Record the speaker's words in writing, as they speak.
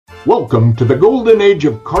Welcome to the Golden Age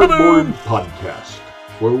of Cardboard podcast,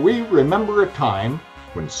 where we remember a time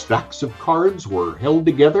when stacks of cards were held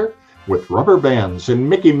together with rubber bands and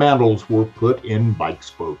Mickey Mantles were put in bike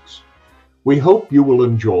spokes. We hope you will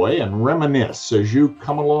enjoy and reminisce as you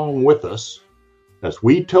come along with us as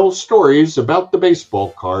we tell stories about the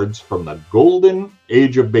baseball cards from the Golden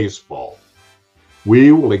Age of Baseball.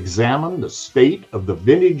 We will examine the state of the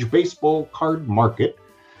vintage baseball card market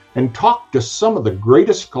and talk to some of the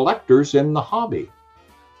greatest collectors in the hobby.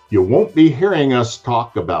 You won't be hearing us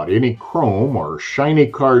talk about any chrome or shiny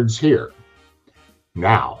cards here.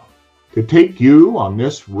 Now, to take you on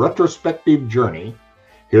this retrospective journey,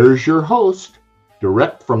 here's your host,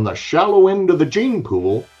 direct from the shallow end of the gene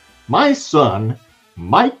pool, my son,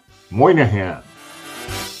 Mike Moynihan.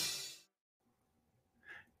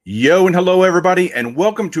 Yo and hello everybody, and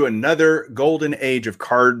welcome to another Golden Age of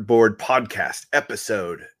Cardboard podcast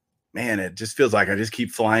episode. Man, it just feels like I just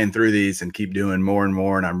keep flying through these and keep doing more and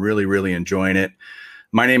more, and I'm really enjoying it.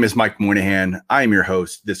 My name is Mike Moynihan. I am your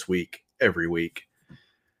host this week, every week.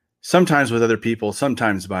 Sometimes with other people,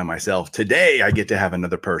 sometimes by myself. Today, I get to have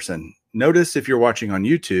another person. Notice if you're watching on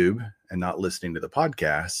YouTube and not listening to the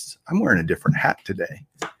podcast, I'm wearing a different hat today.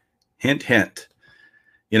 Hint, hint.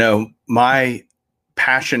 You know, my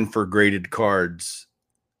passion for graded cards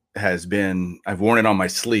has been, I've worn it on my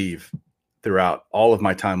sleeve throughout all of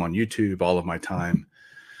my time on YouTube, all of my time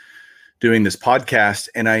doing this podcast.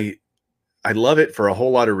 And I love it for a whole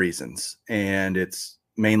lot of reasons. And it's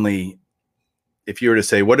mainly, if you were to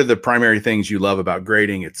say, what are the primary things you love about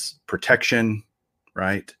grading? It's protection,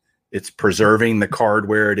 right? It's preserving the card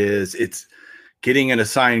where it is. It's getting an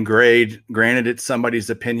assigned grade. Granted, it's somebody's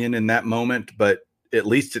opinion in that moment, but at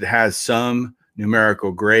least it has some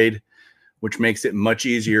numerical grade, which makes it much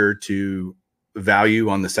easier to value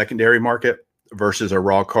on the secondary market versus a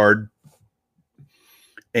raw card.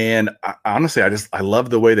 And honestly, I love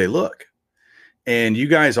the way they look. And you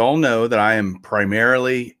guys all know that I am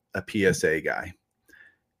primarily a PSA guy.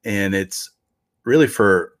 And it's really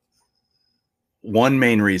for one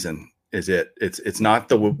main reason is it's not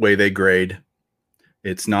the way they grade.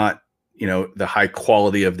 It's not, the high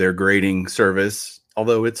quality of their grading service,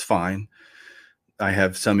 although it's fine. I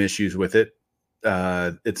have some issues with it.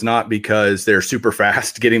 It's not because they're super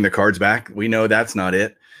fast getting the cards back. We know that's not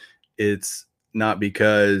it. It's not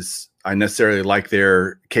because I necessarily like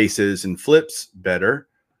their cases and flips better,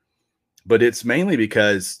 but it's mainly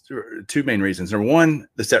because two main reasons. Number one,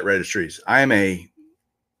 the set registries. I am a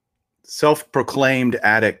self-proclaimed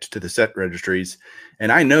addict to the set registries,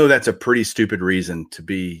 and I know that's a pretty stupid reason to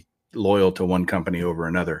be loyal to one company over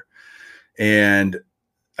another. And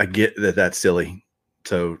I get that that's silly.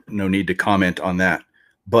 So no need to comment on that.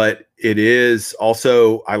 But it is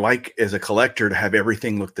also, I like as a collector to have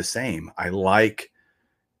everything look the same. I like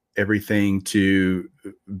everything to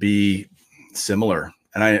be similar.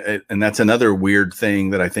 And that's another weird thing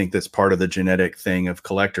that I think that's part of the genetic thing of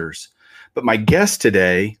collectors. But my guest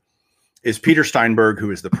today is Peter Steinberg, who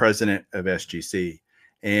is the president of SGC.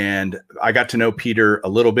 And I got to know Peter a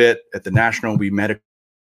little bit at the National. We met a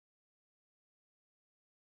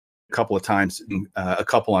couple of times, a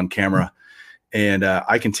couple on camera. And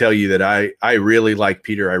I can tell you that I really like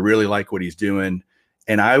Peter. I really like what he's doing.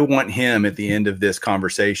 And I want him at the end of this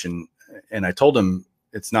conversation. And I told him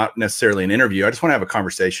it's not necessarily an interview. I just want to have a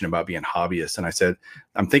conversation about being hobbyists. And I said,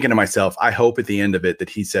 I'm thinking to myself, I hope at the end of it that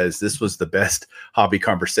he says this was the best hobby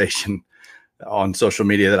conversation on social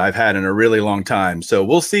media that I've had in a really long time. So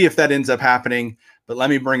we'll see if that ends up happening. But let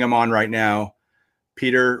me bring him on right now.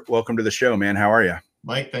 Peter, welcome to the show, man. How are you?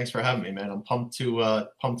 Mike, thanks for having me, man. I'm pumped to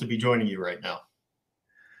be joining you right now.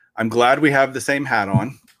 I'm glad we have the same hat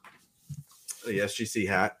on, the SGC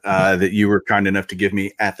hat that you were kind enough to give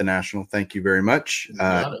me at the National. Thank you very much.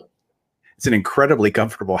 It's an incredibly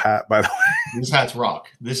comfortable hat, by the way. These hats rock.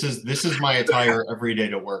 This is my attire every day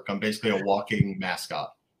to work. I'm basically a walking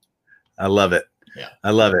mascot. I love it. Yeah, I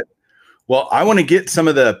love it. Well, I want to get some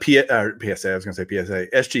of the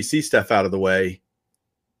SGC stuff out of the way.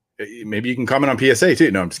 Maybe you can comment on PSA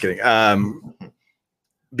too. No, I'm just kidding.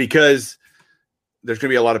 Because there's going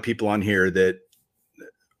to be a lot of people on here that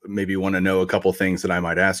maybe want to know a couple things that I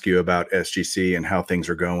might ask you about SGC and how things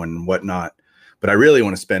are going and whatnot. But I really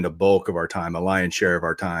want to spend a bulk of our time, a lion's share of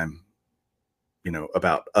our time,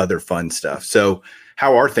 about other fun stuff. So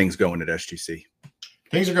how are things going at SGC?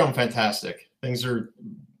 Things are going fantastic. Things are,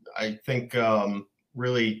 I think,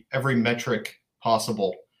 really every metric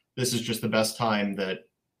possible. This is just the best time that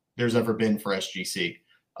there's ever been for SGC.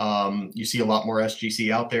 You see a lot more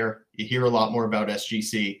SGC out there. You hear a lot more about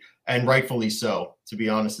SGC, and rightfully so. To be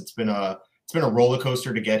honest, it's been a roller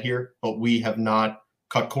coaster to get here, but we have not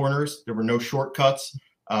cut corners. There were no shortcuts.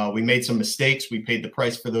 We made some mistakes. We paid the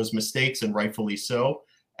price for those mistakes, and rightfully so.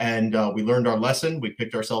 And we learned our lesson. We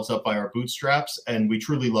picked ourselves up by our bootstraps, and we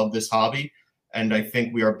truly love this hobby. And I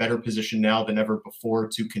think we are better positioned now than ever before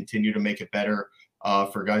to continue to make it better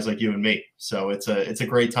for guys like you and me. So it's a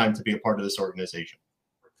great time to be a part of this organization.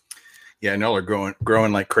 Yeah, and y'all are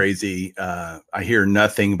growing like crazy. I hear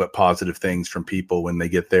nothing but positive things from people when they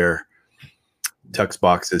get their tux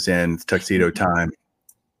boxes in. It's tuxedo time,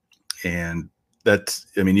 and that's,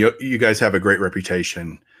 I mean, you guys have a great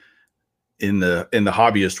reputation in the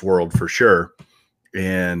hobbyist world for sure.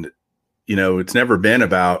 And it's never been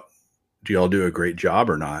about, do y'all do a great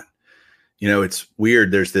job or not? It's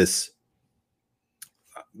weird. There's this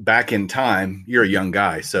back in time. You're a young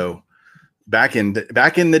guy, so back in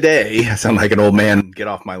the day, I sound like an old man. Get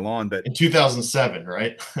off my lawn. But in 2007,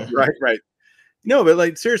 right? right. No, but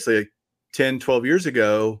like seriously, like 10, 12 years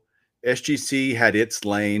ago, SGC had its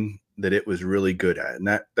lane that it was really good at, and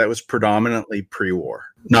that was predominantly pre-war.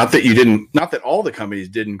 Not that all the companies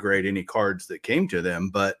didn't grade any cards that came to them,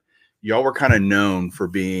 but y'all were kind of known for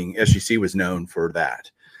being, SGC was known for that.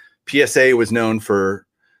 PSA was known for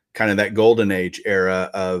kind of that golden age era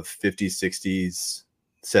of 50s, 60s,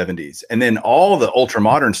 70s. And then all the ultra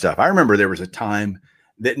modern stuff. I remember there was a time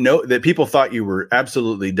that people thought you were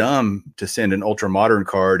absolutely dumb to send an ultra modern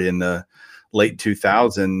card in the late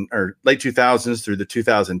 2000s through the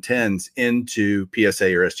 2010s into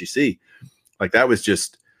PSA or SGC. Like that was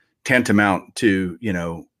just tantamount to,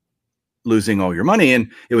 losing all your money.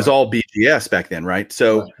 And it was all BGS back then. Right.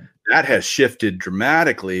 So that has shifted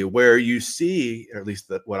dramatically, where you see, or at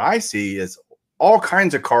least what I see, is all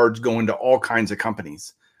kinds of cards going to all kinds of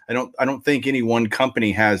companies. I don't think any one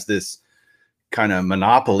company has this kind of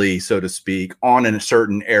monopoly, so to speak, on a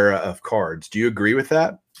certain era of cards. Do you agree with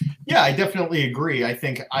that? Yeah, I definitely agree. I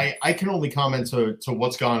think I can only comment to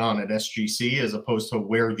what's gone on at SGC as opposed to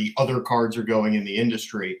where the other cards are going in the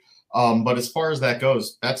industry. But as far as that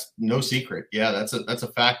goes, that's no secret. Yeah, that's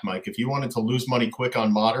a fact, Mike. If you wanted to lose money quick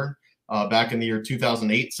on Modern back in the year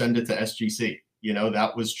 2008, send it to SGC.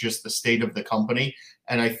 That was just the state of the company.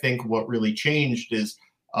 And I think what really changed is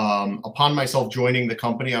upon myself joining the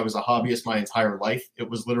company, I was a hobbyist my entire life. It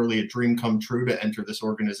was literally a dream come true to enter this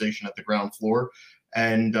organization at the ground floor.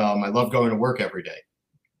 And I love going to work every day.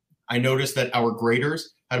 I noticed that our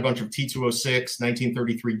graders had a bunch of T206,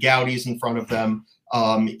 1933 Gaudis in front of them,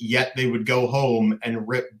 yet they would go home and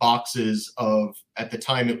rip boxes of, at the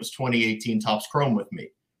time it was 2018 Topps Chrome with me.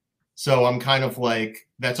 So I'm kind of like,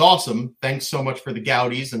 that's awesome. Thanks so much for the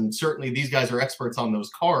Gaudis. And certainly these guys are experts on those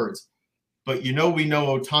cards. But we know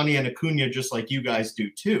Ohtani and Acuna just like you guys do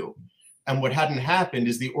too. And what hadn't happened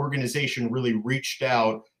is the organization really reached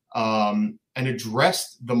out and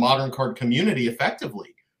addressed the modern card community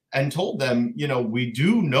effectively and told them, we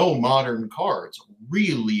do know modern cards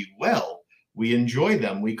really well. We enjoy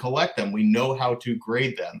them. We collect them. We know how to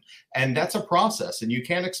grade them. And that's a process. And you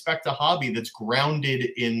can't expect a hobby that's grounded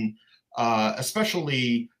in,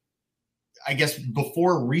 especially, I guess,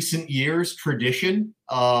 before recent years tradition,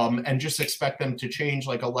 and just expect them to change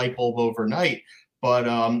like a light bulb overnight. But,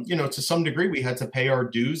 to some degree, we had to pay our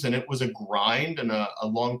dues, and it was a grind and a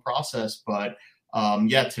long process. But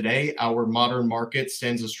today our modern market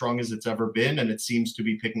stands as strong as it's ever been, and it seems to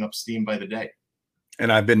be picking up steam by the day.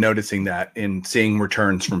 And I've been noticing that in seeing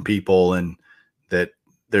returns from people, and that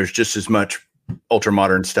there's just as much ultra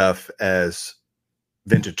modern stuff as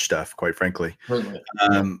vintage stuff, quite frankly.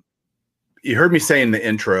 You heard me say in the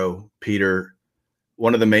intro, Peter,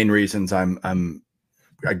 one of the main reasons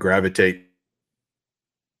I gravitate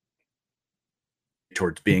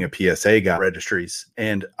towards being a PSA guy, registries.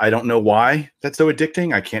 And I don't know why that's so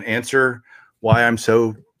addicting. I can't answer why I'm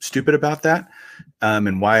so stupid about that,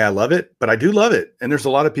 and why I love it, but I do love it. And there's a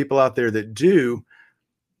lot of people out there that do.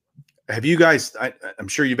 Have you guys, I'm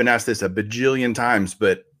sure you've been asked this a bajillion times,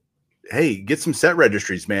 but hey, get some set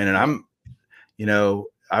registries, man. And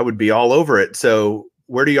I would be all over it. So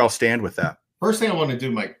where do y'all stand with that? First thing I want to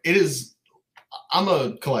do, Mike, I'm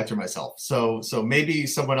a collector myself. So maybe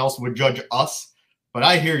someone else would judge us, but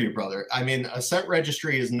I hear you, brother. I mean, a set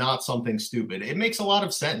registry is not something stupid. It makes a lot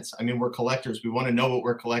of sense. I mean, we're collectors. We want to know what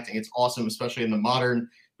we're collecting. It's awesome, especially in the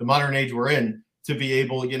modern age we're in, to be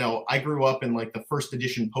able, I grew up in like the first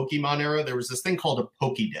edition Pokemon era. There was this thing called a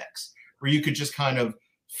Pokédex where you could just kind of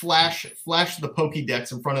flash the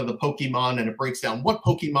Pokédex in front of the Pokemon, and it breaks down what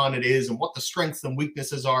Pokemon it is and what the strengths and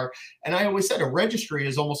weaknesses are. And I always said a registry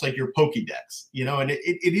is almost like your Pokédex, and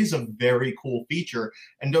it is a very cool feature.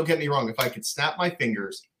 And don't get me wrong, if I could snap my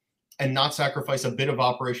fingers and not sacrifice a bit of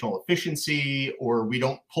operational efficiency, or we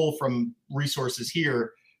don't pull from resources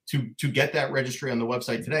here to get that registry on the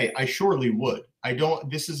website today, I surely would.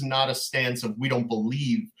 This is not a stance of we don't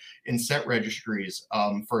believe in set registries.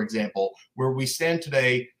 For example, where we stand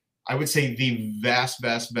today, I would say the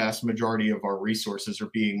vast majority of our resources are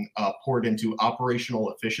being poured into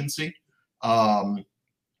operational efficiency.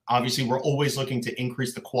 Obviously, we're always looking to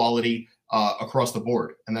increase the quality across the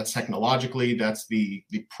board, and that's technologically, that's the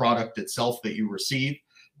product itself that you receive.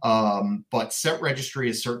 But set registry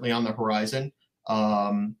is certainly on the horizon,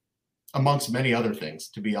 amongst many other things,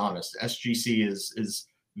 to be honest. SGC is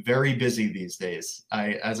very busy these days.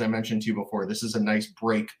 As I mentioned to you before, this is a nice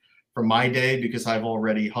break from my day because I've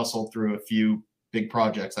already hustled through a few big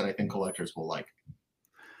projects that I think collectors will like.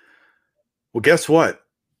 Well, guess what?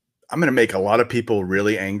 I'm going to make a lot of people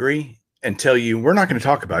really angry and tell you we're not going to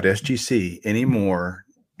talk about SGC anymore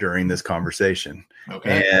during this conversation.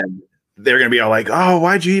 Okay. And they're going to be all like, oh,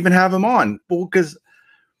 why'd you even have him on? Well, because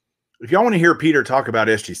if y'all want to hear Peter talk about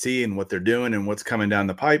SGC and what they're doing and what's coming down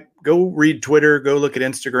the pipe, go read Twitter, go look at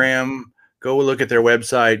Instagram, go look at their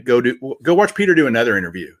website, go watch Peter do another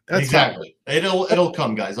interview. That's exactly. It'll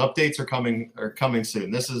come, guys. Updates are coming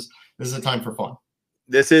soon. This is a time for fun.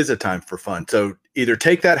 This is a time for fun. So either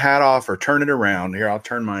take that hat off or turn it around. Here, I'll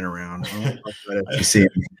turn mine around. You see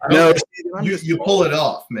it. No, you pull it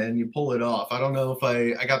off, man. You pull it off. I don't know if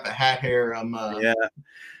I got the hat hair. Yeah,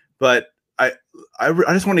 but I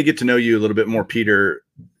just want to get to know you a little bit more, Peter,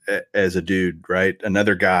 as a dude, right?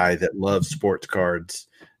 Another guy that loves sports cards.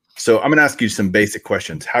 So I'm going to ask you some basic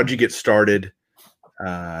questions. How'd you get started?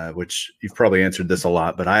 Which you've probably answered this a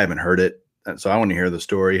lot, but I haven't heard it. So I want to hear the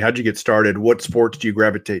story. How'd you get started? What sports do you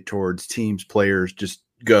gravitate towards? Teams, players? Just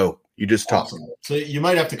go. You just talk. Awesome. So you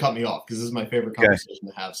might have to cut me off because this is my favorite conversation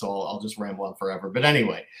to have. So I'll just ramble on forever. But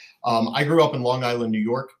anyway, I grew up in Long Island, New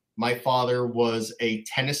York. My father was a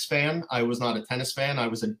tennis fan. I was not a tennis fan. I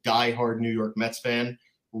was a diehard New York Mets fan.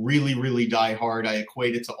 Really, really diehard. I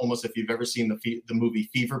equate it to almost, if you've ever seen the movie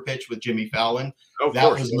Fever Pitch with Jimmy Fallon, that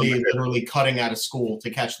was me literally cutting out of school to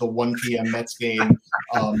catch the 1 p.m. Mets game,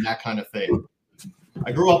 that kind of thing.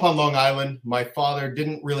 I grew up on Long Island. My father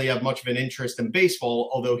didn't really have much of an interest in baseball,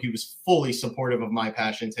 although he was fully supportive of my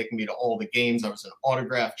passion, taking me to all the games. I was an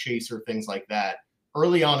autograph chaser, things like that.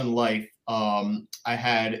 Early on in life, I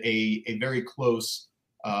had a very close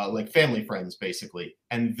family friends, basically,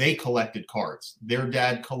 and they collected cards. Their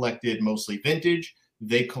dad collected mostly vintage.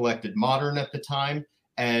 They collected modern at the time.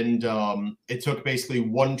 And it took basically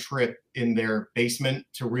one trip in their basement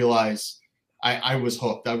to realize I was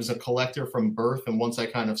hooked. I was a collector from birth. And once I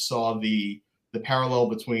kind of saw the parallel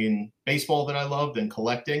between baseball that I loved and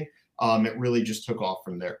collecting, it really just took off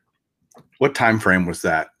from there. What time frame was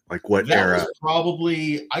that? Like what era? Was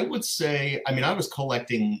probably, I would say, I was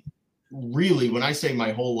collecting really, when I say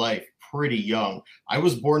my whole life, pretty young. I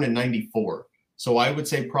was born in 94. So I would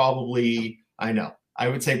say probably, I know Mike. I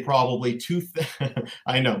would say probably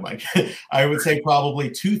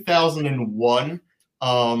 2001,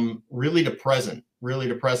 really to present.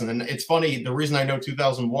 And it's funny, the reason I know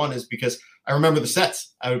 2001 is because I remember the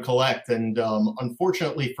sets I would collect. And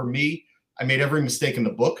unfortunately for me, I made every mistake in the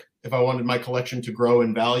book. If I wanted my collection to grow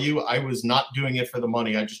in value, I was not doing it for the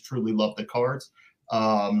money. I just truly loved the cards.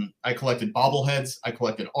 I collected bobbleheads. I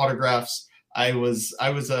collected autographs. I was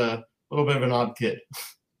a little bit of an odd kid.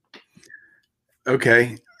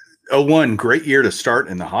 Okay. 01, great year to start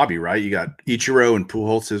in the hobby, right? You got Ichiro and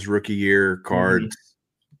Pujols' rookie year cards,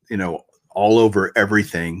 all over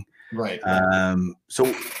everything. Right. So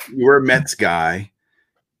you were a Mets guy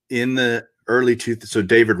in the early 2000s. So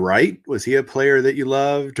David Wright, was he a player that you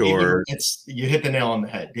loved? Or you hit the nail on the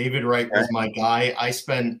head. David Wright was my guy. I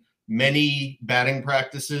spent many batting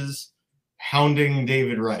practices hounding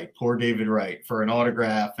David Wright, poor David Wright, for an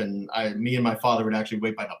autograph. And me and my father would actually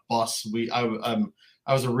wait by the bus.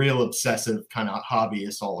 I was a real obsessive kind of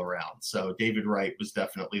hobbyist all around. So David Wright was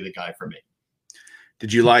definitely the guy for me.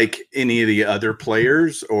 Did you like any of the other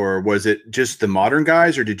players, or was it just the modern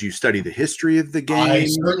guys, or did you study the history of the game? I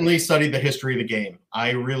certainly studied the history of the game. I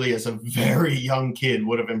really, as a very young kid,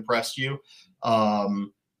 would have impressed you. At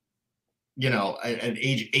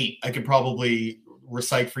age 8, I could probably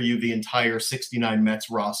recite for you the entire 69 Mets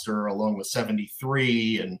roster, along with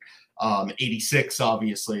 73 and 86,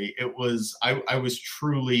 obviously. It was, I was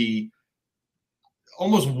truly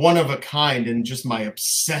almost one of a kind in just my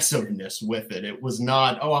obsessiveness with it. It was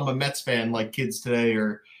not, oh, I'm a Mets fan like kids today,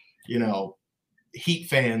 or, Heat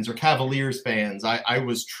fans or Cavaliers fans. I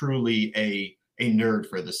was truly a nerd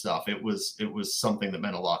for this stuff. It was something that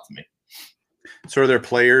meant a lot to me. So are there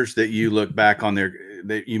players that you look back on there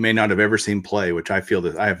that you may not have ever seen play, which I feel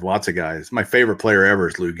that I have lots of guys. My favorite player ever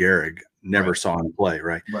is Lou Gehrig. Never saw him play,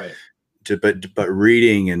 right? Right. but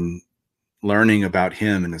reading and learning about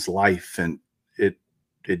him and his life, and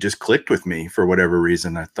it just clicked with me for whatever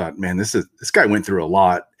reason. I thought, man, this guy went through a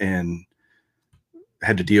lot and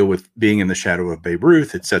had to deal with being in the shadow of Babe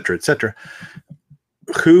Ruth, et cetera, et cetera.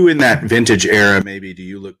 Who in that vintage era maybe do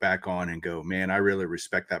you look back on and go, man, I really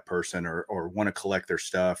respect that person, or want to collect their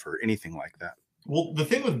stuff or anything like that? Well, the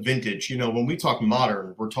thing with vintage, when we talk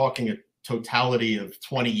modern, we're talking a totality of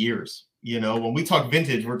 20 years. When we talk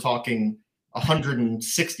vintage, we're talking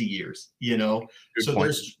 160 years, Good so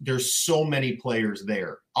point. there's so many players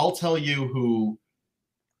there. I'll tell you who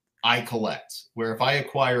I collect, where if I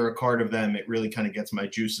acquire a card of them, it really kind of gets my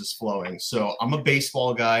juices flowing. So I'm a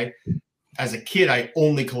baseball guy. As a kid, I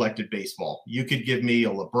only collected baseball. You could give me a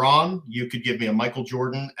LeBron, you could give me a Michael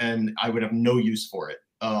Jordan, and I would have no use for it.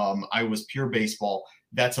 I was pure baseball.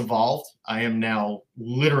 That's evolved. I am now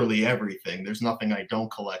literally everything. There's nothing I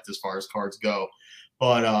don't collect as far as cards go.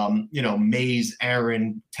 But, Mays,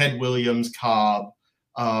 Aaron, Ted Williams, Cobb,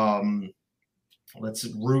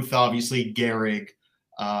 Ruth, obviously, Gehrig,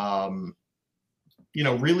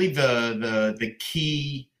 really the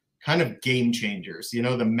key kind of game changers,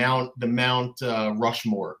 the Mount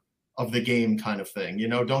Rushmore of the game kind of thing.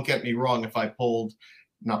 Don't get me wrong. If I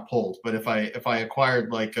if I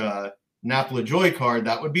acquired like a Nap LaJoie card,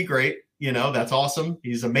 that would be great. That's awesome.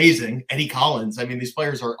 He's amazing. Eddie Collins. I mean, these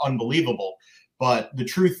players are unbelievable. But the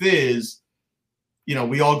truth is,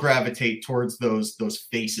 we all gravitate towards those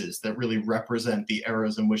faces that really represent the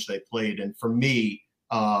eras in which they played. And for me,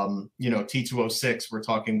 T206, we're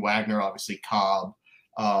talking Wagner, obviously Cobb,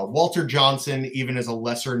 Walter Johnson, even as a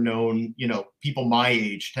lesser known, people my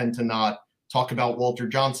age tend to not talk about Walter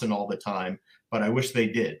Johnson all the time, but I wish they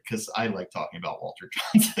did, because I like talking about Walter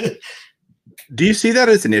Johnson. Do you see that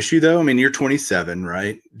as an issue, though? I mean, you're 27,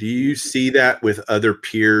 right? Do you see that with other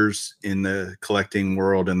peers in the collecting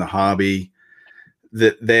world and the hobby,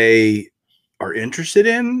 that they are interested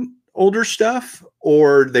in older stuff,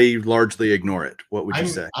 or they largely ignore it? What would you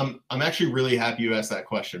say? I'm actually really happy you asked that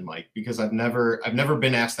question, Mike, because I've never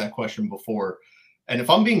been asked that question before. And if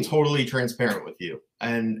I'm being totally transparent with you,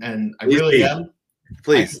 and I really am,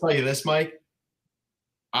 please, I can tell you this, Mike,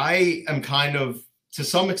 I am kind of, to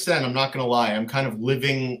some extent, I'm not going to lie, I'm kind of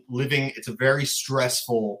living. It's a very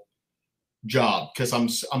stressful job because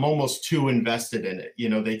I'm almost too invested in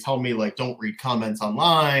it. They tell me, like, don't read comments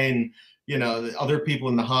online. Other people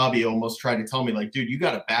in the hobby almost try to tell me, like, dude, you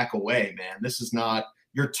got to back away, man. This is not,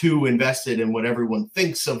 you're too invested in what everyone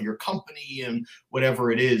thinks of your company and whatever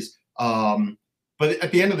it is. But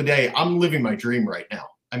at the end of the day, I'm living my dream right now.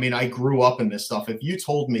 I mean, I grew up in this stuff. If you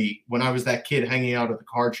told me when I was that kid hanging out at the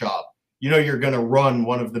card shop, you're going to run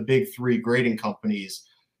one of the big three grading companies,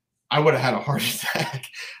 I would have had a heart attack.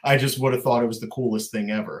 I just would have thought it was the coolest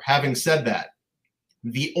thing ever. Having said that,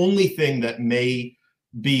 the only thing that may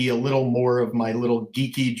be a little more of my little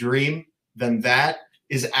geeky dream than that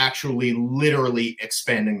is actually literally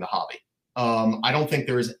expanding the hobby. I don't think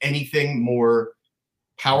there is anything more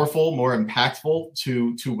powerful, more impactful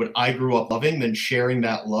to what I grew up loving than sharing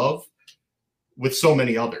that love with so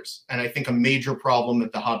many others. And I think a major problem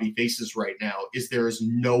that the hobby faces right now is there is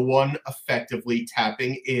no one effectively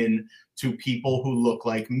tapping in to people who look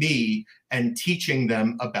like me and teaching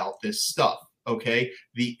them about this stuff. Okay.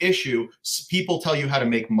 The issue, people tell you how to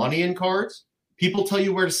make money in cards. People tell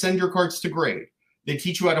you where to send your cards to grade. They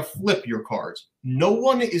teach you how to flip your cards. No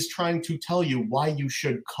one is trying to tell you why you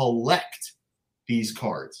should collect these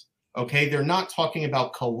cards. Okay. They're not talking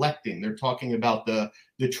about collecting. They're talking about the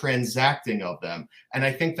transacting of them. And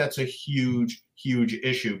I think that's a huge, huge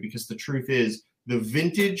issue, because the truth is the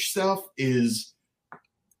vintage stuff is,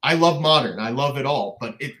 I love modern. I love it all,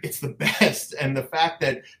 but it's the best. And the fact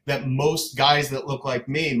that most guys that look like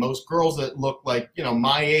me, most girls that look like,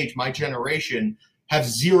 my age, my generation, have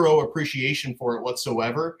zero appreciation for it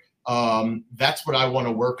whatsoever. That's what I want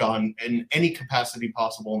to work on in any capacity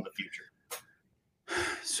possible in the future.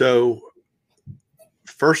 So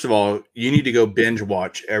first of all, you need to go binge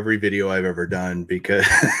watch every video I've ever done,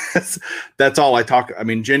 because that's all I talk. I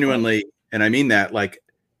mean, genuinely. And I mean that, like,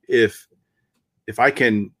 if I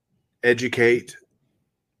can educate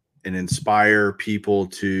and inspire people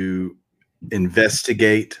to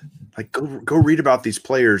investigate, like, go read about these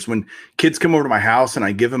players. When kids come over to my house and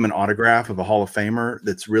I give them an autograph of a Hall of Famer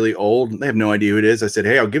that's really old, they have no idea who it is. I said,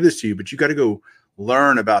 hey, I'll give this to you, but you got to go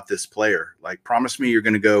learn about this player. Like, promise me you're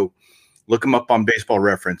going to go look them up on Baseball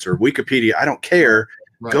Reference or Wikipedia. I don't care.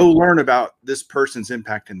 Right. Go learn about this person's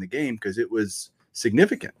impact in the game, because it was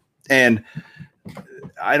significant. And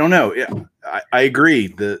I don't know. I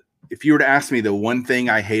agree. If you were to ask me the one thing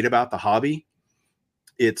I hate about the hobby,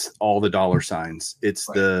 it's all the dollar signs. It's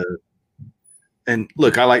right. And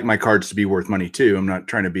look, I like my cards to be worth money too. I'm not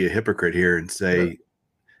trying to be a hypocrite here and say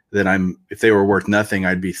that if they were worth nothing,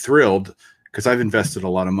 I'd be thrilled because I've invested a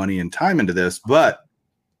lot of money and time into this. But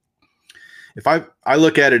if I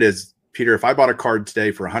look at it as, Peter, if I bought a card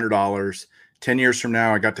today for $100, 10 years from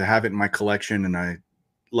now, I got to have it in my collection and I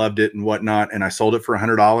loved it and whatnot, and I sold it for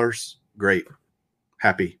 $100, great.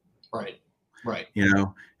 Happy. Right. If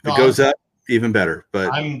it goes up, even better.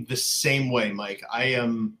 But I'm the same way, Mike. I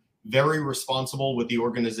am very responsible with the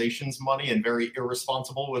organization's money and very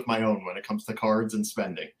irresponsible with my own when it comes to cards and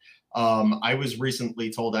spending. I was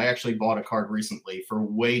recently told, I actually bought a card recently for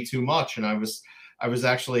way too much. And I was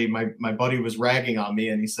actually, my buddy was ragging on me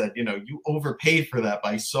and he said, you overpaid for that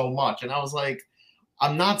by so much. And I was like,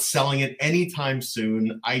 I'm not selling it anytime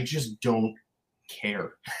soon. I just don't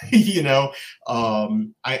care. I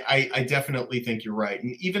definitely think you're right.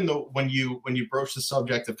 And even though when you broach the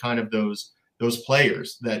subject of kind of those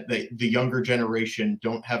players that the younger generation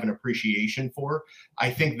don't have an appreciation for, I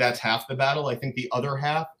think that's half the battle. I think the other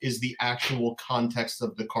half is the actual context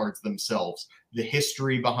of the cards themselves, the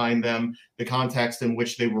history behind them, the context in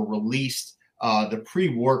which they were released. The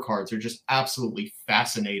pre-war cards are just absolutely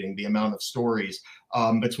fascinating. The amount of stories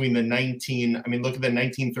between look at the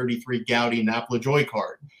 1933 Gaudi Napla Joy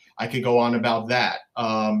card. I could go on about that.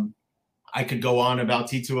 I could go on about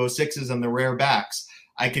T206s and the rare backs.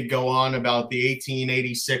 I could go on about the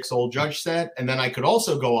 1886 Old Judge set. And then I could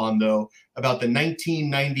also go on, though, about the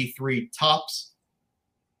 1993 Topps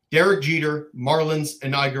Derek Jeter Marlins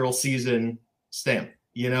inaugural season stamp.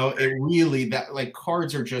 It really, that like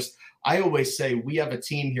cards are just, I always say we have a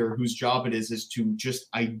team here whose job it is to just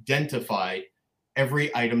identify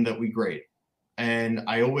every item that we grade. And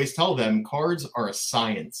I always tell them cards are a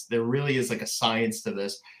science. There really is like a science to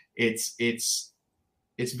this. It's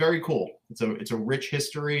very cool. It's a rich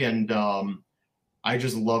history, and I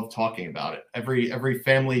just love talking about it. Every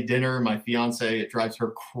family dinner, my fiance, it drives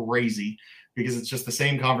her crazy because it's just the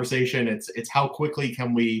same conversation. It's how quickly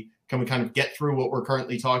can we kind of get through what we're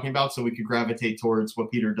currently talking about so we could gravitate towards what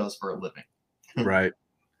Peter does for a living. Right.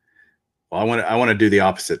 Well, I want to do the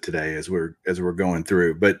opposite today as we're going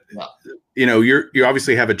through. But you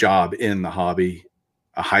obviously have a job in the hobby,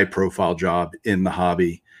 a high profile job in the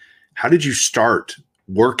hobby. How did you start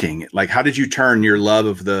working? Like, how did you turn your love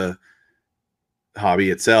of the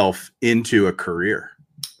hobby itself into a career?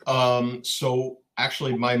 So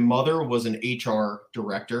actually, my mother was an HR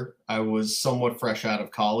director. I was somewhat fresh out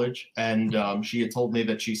of college, and she had told me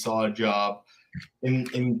that she saw a job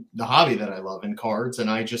in the hobby that I love, in cards, and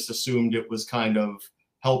I just assumed it was kind of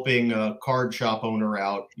helping a card shop owner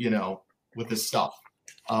out, with his stuff.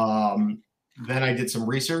 Then I did some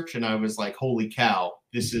research, and I was like, holy cow,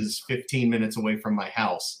 this is 15 minutes away from my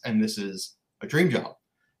house, and this is a dream job.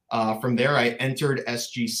 From there, I entered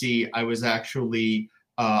SGC. I was actually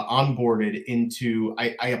onboarded into,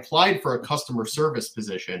 I applied for a customer service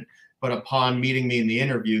position, but upon meeting me in the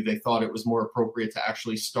interview, they thought it was more appropriate to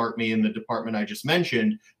actually start me in the department I just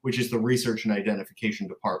mentioned, which is the research and identification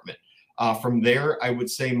department. From there, I would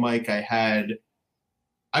say, Mike, I had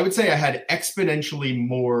exponentially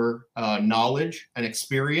more knowledge and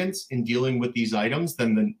experience in dealing with these items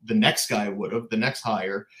than the next guy would have, the next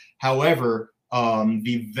hire. However,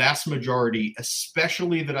 the vast majority,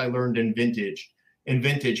 especially that I learned in vintage,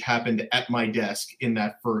 happened at my desk in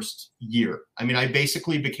that first year. I mean, I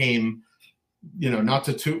basically became, not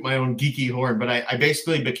to toot my own geeky horn, but I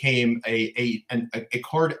basically became a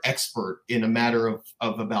card expert in a matter of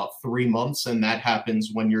about 3 months. And that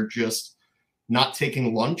happens when you're just not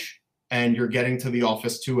taking lunch and you're getting to the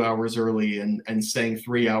office 2 hours early and staying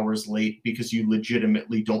 3 hours late because you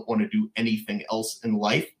legitimately don't want to do anything else in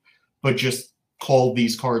life, but just call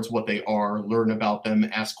these cards what they are, learn about them,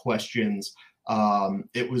 ask questions.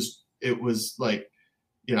 It was like,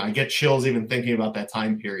 I get chills even thinking about that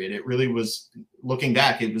time period. It really was, looking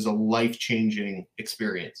back, it was a life-changing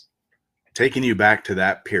experience. Taking you back to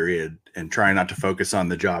that period and trying not to focus on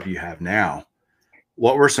the job you have now,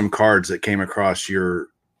 what were some cards that came across your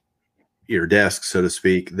desk, so to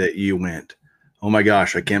speak, that you went, oh my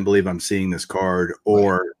gosh, I can't believe I'm seeing this card,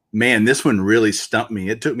 or man, this one really stumped me.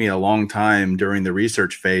 It took me a long time during the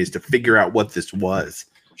research phase to figure out what this was.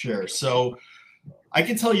 Sure. So I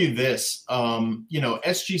can tell you this,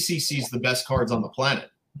 SGC sees the best cards on the planet.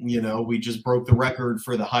 We just broke the record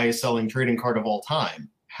for the highest selling trading card of all time.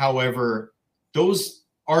 However, those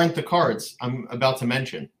aren't the cards I'm about to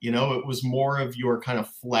mention. It was more of your kind of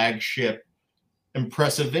flagship,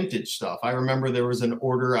 impressive vintage stuff. I remember there was an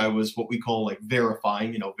order I was what we call like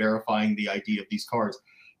verifying the ID of these cards.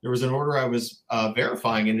 There was an order I was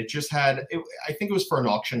verifying, and it just had, I think it was for an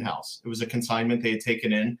auction house. It was a consignment they had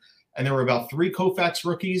taken in. And there were about 3 Koufax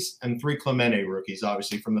rookies and 3 Clemente rookies,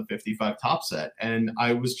 obviously from the 55 top set. And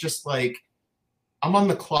I was just like, I'm on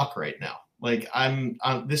the clock right now. Like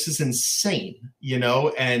this is insane, you know,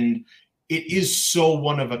 and it is so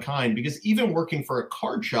one of a kind, because even working for a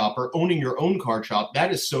card shop or owning your own card shop,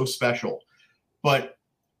 that is so special. But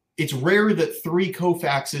it's rare that 3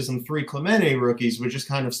 Koufaxes and 3 Clemente rookies would just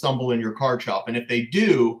kind of stumble in your card shop. And if they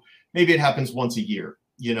do, maybe it happens once a year.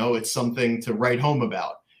 You know, it's something to write home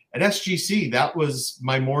about. At SGC, that was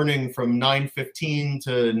my morning from 9:15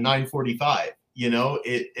 to 9:45. You know,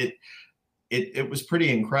 it was pretty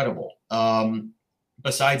incredible.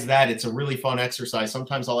 Besides that, it's a really fun exercise.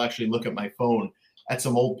 Sometimes I'll actually look at my phone at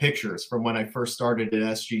some old pictures from when I first started at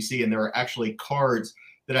SGC, and there are actually cards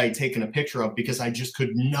that I had taken a picture of because I just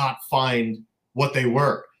could not find what they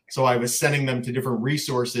were. So I was sending them to different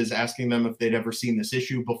resources, asking them if they'd ever seen this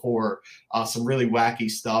issue before, some really wacky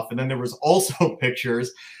stuff. And then there was also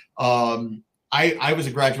pictures. I was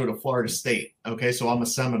a graduate of Florida State. Okay, so I'm a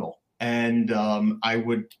Seminole. And I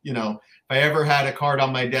would, you know, if I ever had a card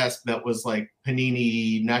on my desk that was like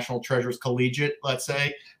Panini National Treasures Collegiate, let's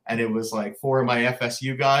say, and it was like 4 of my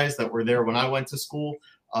FSU guys that were there when I went to school,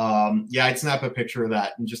 yeah, I'd snap a picture of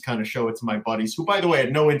that and just kind of show it to my buddies, who, by the way,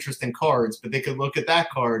 had no interest in cards, but they could look at that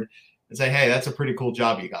card and say, hey, that's a pretty cool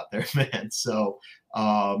job you got there, man. So,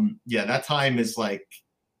 yeah, that time is like,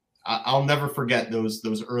 I'll never forget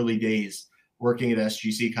those early days working at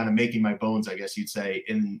SGC, kind of making my bones, I guess you'd say,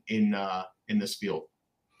 in this field.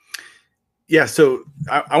 Yeah. So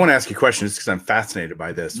I want to ask you a question just because I'm fascinated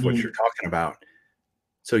by this, what you're talking about.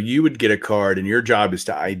 So you would get a card and your job is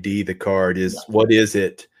to ID the card. What is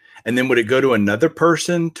it? And then would it go to another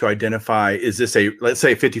person to identify, is this let's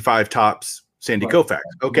say 55 tops Sandy Koufax?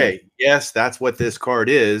 Okay. Yes, that's what this card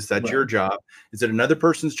is. That's your job. Is it another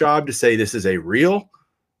person's job to say this is a real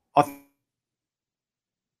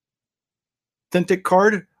authentic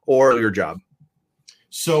card, or your job?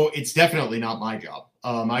 So it's definitely not my job.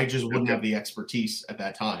 I just wouldn't have the expertise at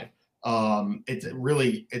that time.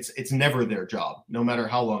 It's never their job, no matter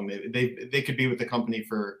how long they could be with the company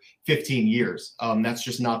for 15 years. That's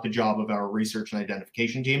just not the job of our research and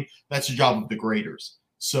identification team. That's the job of the graders.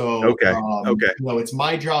 So, you know, it's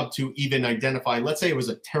my job to even identify, let's say it was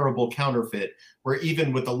a terrible counterfeit, where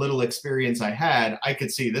even with the little experience I had, I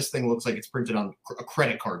could see this thing looks like it's printed on a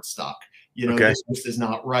credit card stock. You know, this is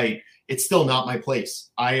not right. It's still not my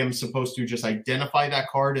place. I am supposed to just identify that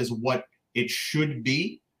card as what it should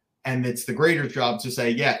be. And it's the grader's job to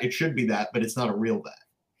say, yeah, it should be that, but it's not a real that.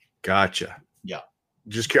 Gotcha. Yeah.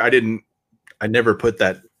 I never put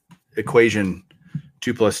that equation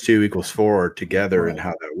 2 + 2 = 4 together and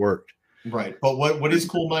how that worked. Right. But what is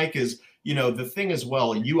cool, Mike, is, you know, the thing as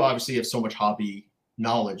well, you obviously have so much hobby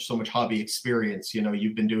knowledge, so much hobby experience. You know,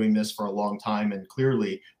 you've been doing this for a long time, and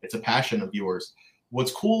clearly it's a passion of yours.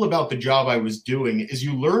 What's cool about the job I was doing is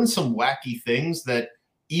you learn some wacky things that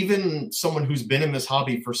even someone who's been in this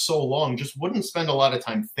hobby for so long just wouldn't spend a lot of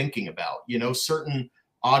time thinking about, you know, certain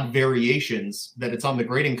odd variations that it's on the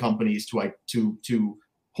grading companies to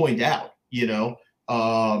point out, you know.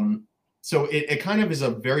 So it kind of is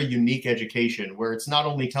a very unique education where it's not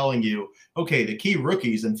only telling you, okay, the key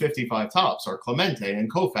rookies in 55 tops are Clemente and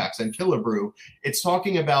Koufax and Killebrew. It's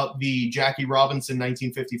talking about the Jackie Robinson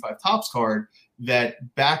 1955 tops card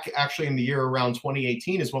that back actually in the year around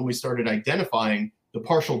 2018 is when we started identifying the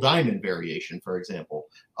partial diamond variation, for example,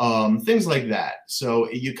 things like that. So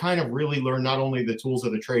you kind of really learn not only the tools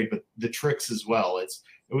of the trade, but the tricks as well.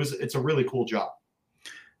 It's a really cool job.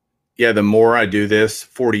 Yeah, the more I do this,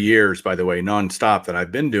 40 years, by the way, nonstop that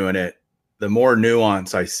I've been doing it, the more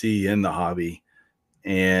nuance I see in the hobby.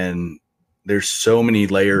 And there's so many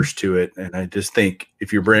layers to it. And I just think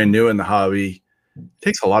if you're brand new in the hobby, it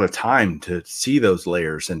takes a lot of time to see those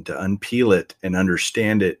layers and to unpeel it and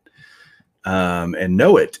understand it and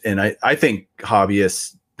know it. And I think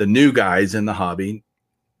hobbyists, the new guys in the hobby,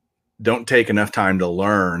 don't take enough time to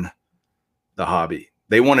learn the hobby.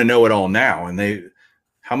 They want to know it all now. And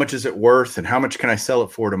how much is it worth, and how much can I sell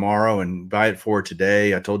it for tomorrow and buy it for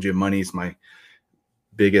today? I told you money's my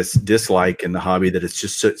biggest dislike in the hobby, that it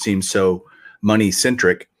seems so money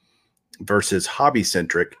centric versus hobby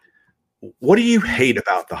centric. What do you hate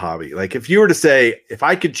about the hobby? Like, if you were to say, if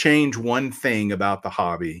I could change one thing about the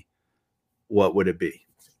hobby, what would it be?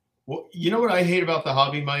 Well, you know what I hate about the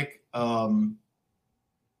hobby, Mike?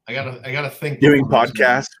 I gotta think. Doing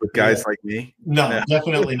podcasts with guys like me? No,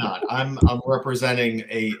 definitely not. I'm representing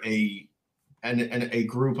a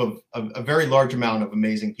group of a very large amount of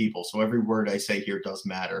amazing people. So every word I say here does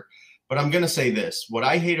matter. But I'm gonna say this: what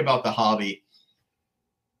I hate about the hobby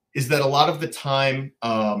is that a lot of the time,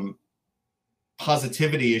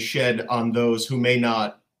 positivity is shed on those who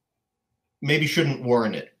maybe shouldn't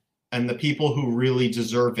warrant it. And the people who really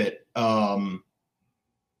deserve it,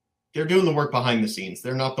 they're doing the work behind the scenes.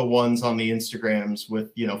 They're not the ones on the Instagrams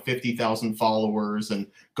with, 50,000 followers and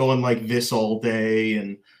going like this all day.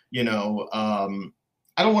 And,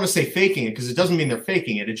 I don't want to say faking it, because it doesn't mean they're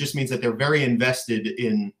faking it. It just means that they're very invested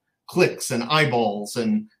in clicks and eyeballs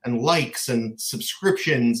and likes and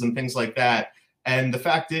subscriptions and things like that. And the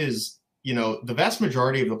fact is, the vast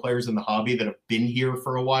majority of the players in the hobby that have been here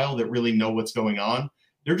for a while, that really know what's going on,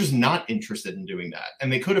 they're just not interested in doing that.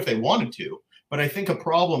 And they could if they wanted to. But I think a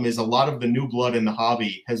problem is a lot of the new blood in the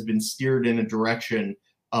hobby has been steered in a direction,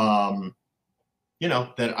 that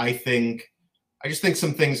I just think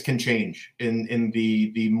some things can change in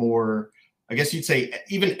the more, I guess you'd say,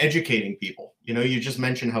 even educating people. You just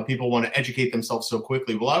mentioned how people want to educate themselves so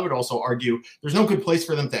quickly. Well, I would also argue there's no good place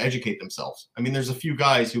for them to educate themselves. I mean, there's a few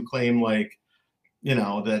guys who claim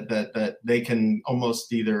that they can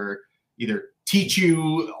almost either teach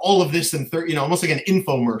you all of this in almost like an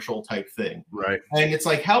infomercial type thing. Right. And it's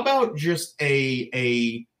like, how about just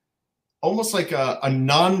almost like a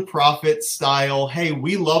nonprofit style, hey,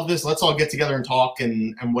 we love this, let's all get together and talk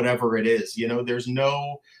and whatever it is. There's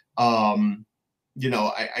no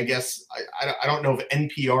I guess I don't know if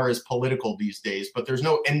NPR is political these days, but there's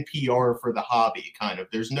no NPR for the hobby, kind of.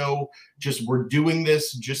 There's no just, we're doing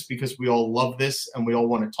this just because we all love this and we all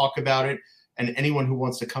want to talk about it. And anyone who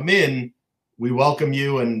wants to come in, we welcome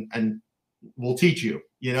you and we'll teach you,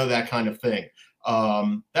 that kind of thing.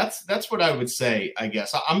 That's what I would say, I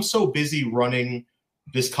guess. I'm so busy running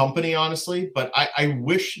this company, honestly, but I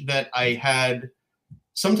wish that I had,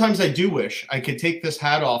 sometimes I do wish I could take this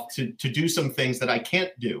hat off to do some things that I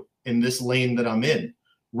can't do in this lane that I'm in,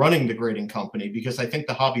 running the grading company, because I think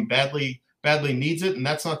the hobby badly needs it. And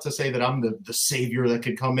that's not to say that I'm the savior that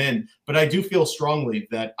could come in, but I do feel strongly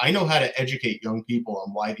that I know how to educate young people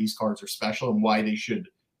on why these cards are special and why they should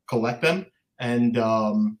collect them. And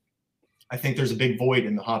I think there's a big void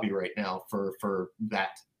in the hobby right now for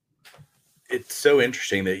that. It's so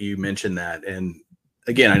interesting that you mentioned that. And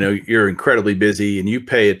again, I know you're incredibly busy and you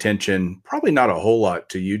pay attention, probably not a whole lot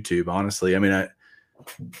to YouTube, honestly. I mean,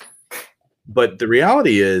 but the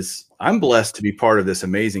reality is I'm blessed to be part of this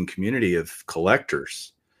amazing community of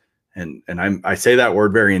collectors. And I say that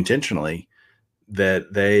word very intentionally,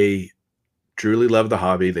 that they truly love the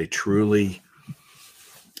hobby. They truly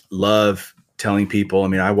love telling people. I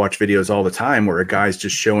mean, I watch videos all the time where a guy's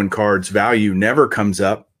just showing cards, value never comes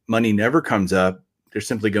up, money never comes up. They're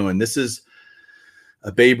simply going, this is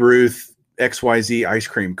a Babe Ruth XYZ ice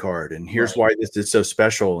cream card, and here's why this is so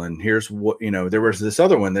special, and here's what, there was this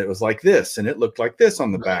other one that was like this and it looked like this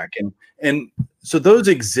on the back, and so those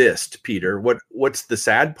exist, Peter. What's the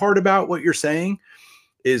sad part about what you're saying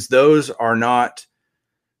is those are not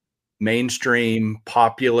mainstream,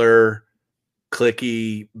 popular,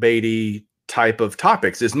 clicky, baity type of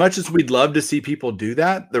topics. As much as we'd love to see people do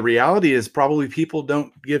that, the reality is probably people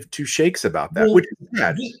don't give two shakes about that, which is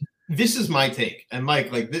sad. This is my take. And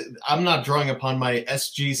Mike, I'm not drawing upon my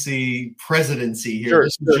SGC presidency here.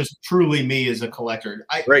 This is just truly me as a collector.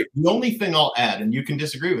 The only thing I'll add, and you can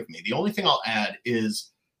disagree with me, the only thing I'll add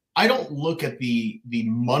is I don't look at the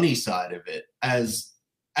money side of it as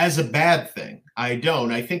a bad thing. I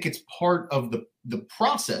don't. I think it's part of the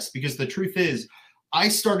process, because the truth is I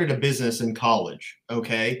started a business in college,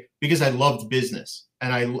 okay, because I loved business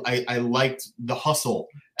and I liked the hustle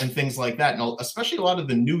and things like that. And especially a lot of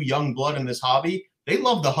the new young blood in this hobby, they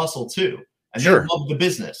love the hustle too. And they love the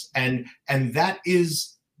business. And that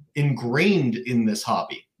is ingrained in this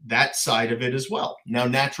hobby, that side of it as well. Now,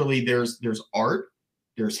 naturally, there's art,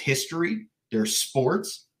 there's history, there's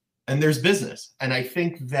sports, and there's business. And I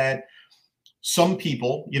think that some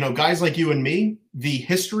people, guys like you and me, the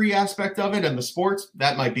history aspect of it and the sports,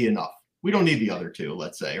 that might be enough. We don't need the other two,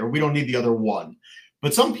 let's say, or we don't need the other one.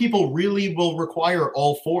 But some people really will require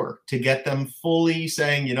all four to get them fully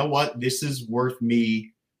saying, you know what, this is worth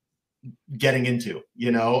me getting into,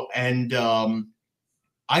 and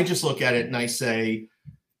I just look at it and I say,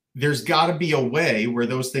 there's got to be a way where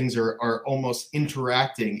those things are almost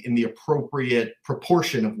interacting in the appropriate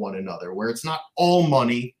proportion of one another, where it's not all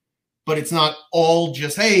money, but it's not all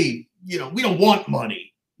just, hey, we don't want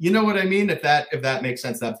money. You know what I mean? If that makes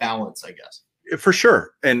sense, that balance, I guess. For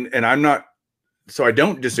sure. And I'm not, so I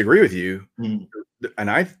don't disagree with you. Mm-hmm.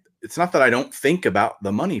 And it's not that I don't think about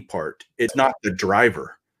the money part. It's not the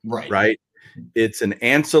driver, right? It's an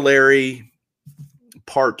ancillary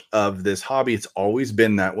part of this hobby. It's always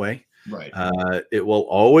been that way. Right. It will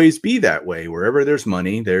always be that way. Wherever there's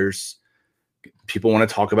money, there's people want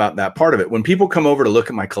to talk about that part of it. When people come over to look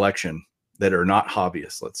at my collection, that are not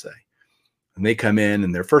hobbyists, let's say. And they come in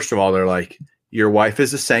and first of all, they're like, your wife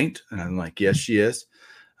is a saint. And I'm like, yes, she is.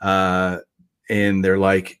 And they're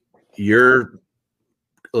like, you're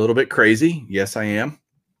a little bit crazy. Yes, I am.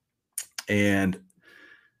 And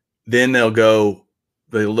then they'll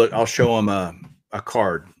look, I'll show them a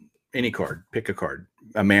card, any card, pick a card,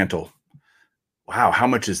 a mantle. Wow, how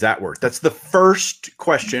much is that worth? That's the first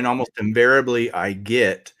question almost invariably I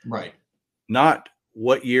get. Right. Not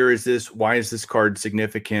what year is this? Why is this card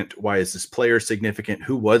significant? Why is this player significant?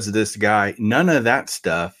 Who was this guy? None of that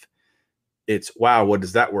stuff. It's, wow, what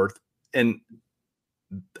is that worth? And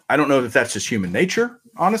I don't know if that's just human nature,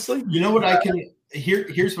 honestly. You know what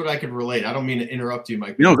here's what I could relate. I don't mean to interrupt you,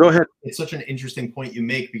 Mike. No, go ahead. It's such an interesting point you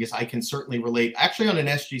make because I can certainly relate actually on an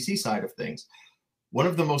SGC side of things. One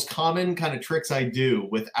of the most common kind of tricks I do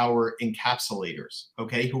with our encapsulators,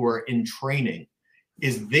 okay, who are in training,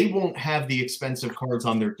 is they won't have the expensive cards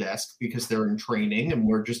on their desk because they're in training and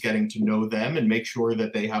we're just getting to know them and make sure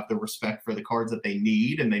that they have the respect for the cards that they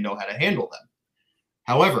need and they know how to handle them.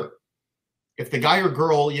 However, if the guy or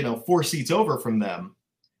girl, 4 seats over from them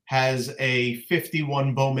has a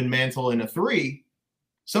 51 Bowman mantle and a 3,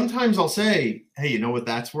 sometimes I'll say, hey, you know what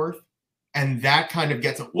that's worth? And that kind of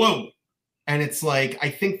gets a whoa. And it's like, I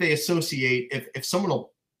think they associate if someone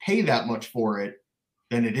will pay that much for it,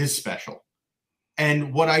 then it is special.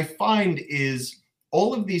 And what I find is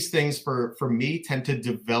all of these things for me tend to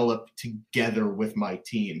develop together with my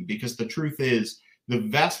team, because the truth is the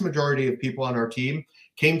vast majority of people on our team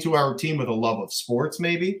came to our team with a love of sports,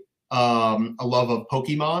 maybe a love of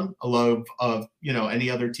Pokemon, a love of, any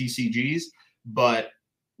other TCGs, but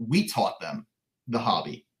we taught them the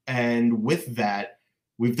hobby. And with that,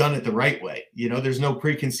 we've done it the right way. There's no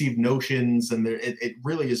preconceived notions, and it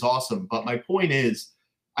really is awesome. But my point is,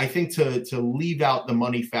 I think to leave out the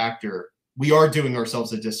money factor, we are doing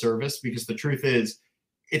ourselves a disservice, because the truth is,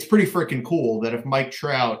 it's pretty freaking cool that if Mike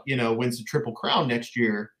Trout, wins the Triple Crown next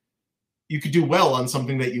year, you could do well on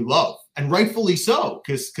something that you love, and rightfully so,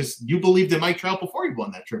 because you believed in Mike Trout before he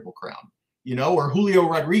won that Triple Crown, or Julio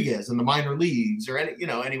Rodriguez in the minor leagues, or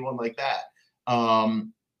anyone like that.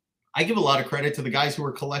 I give a lot of credit to the guys who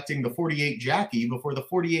were collecting the 48 Jackie before the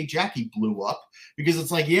 48 Jackie blew up, because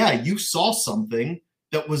it's like, yeah, you saw something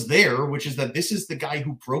that was there, which is that this is the guy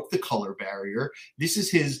who broke the color barrier. This is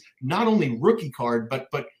his not only rookie card, but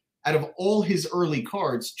out of all his early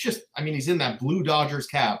cards, he's in that blue Dodgers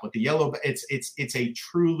cap with the yellow. It's a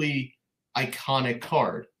truly iconic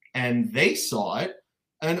card, and they saw it.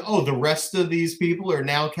 And, the rest of these people are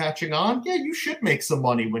now catching on. Yeah, you should make some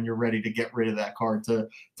money when you're ready to get rid of that card to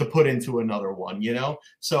put into another one,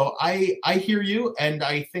 So I hear you, and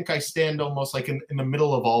I think I stand almost like in the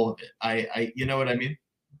middle of all of it. I you know what I mean?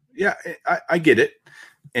 Yeah, I get it.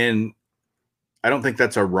 And I don't think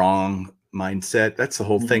that's a wrong mindset. That's the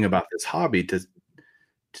whole thing about this hobby. To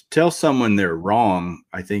tell someone they're wrong,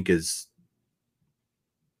 I think, is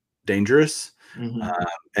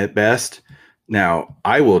at best. Now,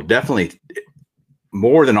 I will definitely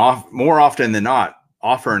more often than not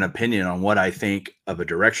offer an opinion on what I think of a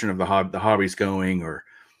direction of the hobby's going, or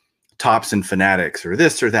Tops and Fanatics, or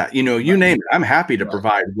this or that. You name it. I'm happy to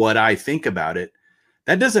provide what I think about it.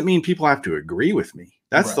 That doesn't mean people have to agree with me.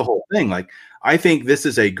 That's the whole thing. Like, I think this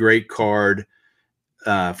is a great card.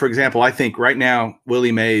 For example, I think right now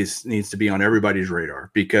Willie Mays needs to be on everybody's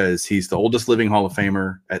radar, because he's the oldest living Hall of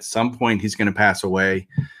Famer. At some point, he's going to pass away.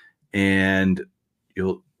 And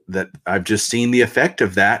I've just seen the effect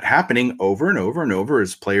of that happening over and over and over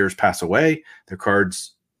as players pass away. Their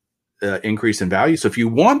cards increase in value. So if you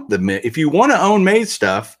want to own Mays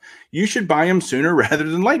stuff, you should buy them sooner rather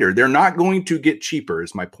than later. They're not going to get cheaper,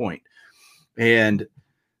 is my point. And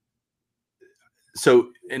so,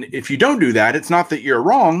 and if you don't do that, it's not that you're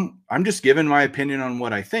wrong. I'm just giving my opinion on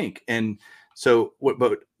what I think. And so,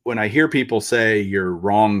 but when I hear people say you're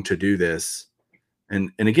wrong to do this, and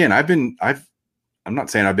again, I'm not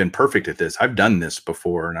saying I've been perfect at this. I've done this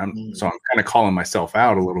before, and so I'm kind of calling myself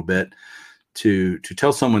out a little bit. To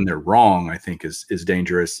tell someone they're wrong, I think is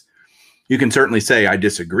dangerous. You can certainly say I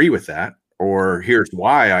disagree with that, or here's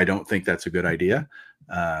why I don't think that's a good idea.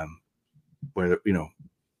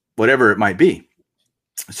 Whatever it might be.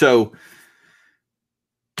 So,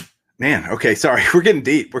 man, okay, sorry, we're getting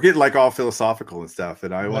deep. We're getting like all philosophical and stuff.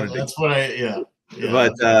 And I wanted that's what yeah.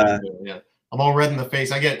 But yeah. I'm all red in the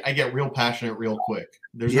face. I get real passionate real quick.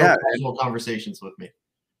 There's no personal conversations with me.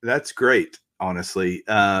 That's great, honestly.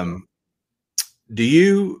 Do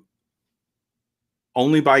you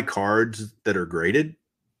only buy cards that are graded,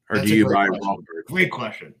 or do you buy raw cards? Great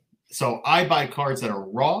question. So I buy cards that are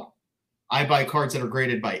raw. I buy cards that are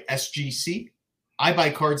graded by SGC. I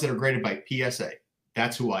buy cards that are graded by PSA.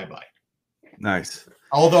 That's who I buy. Nice.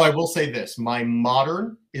 Although I will say this, my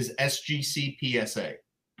modern is SGC PSA.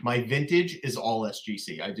 My vintage is all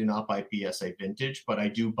SGC. I do not buy PSA vintage, but I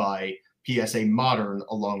do buy PSA modern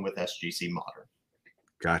along with SGC modern.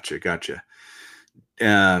 Gotcha.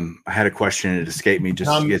 I had a question. It escaped me.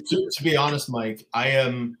 To be honest, Mike,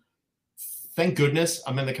 thank goodness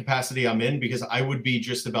I'm in the capacity I'm in, because I would be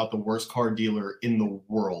just about the worst card dealer in the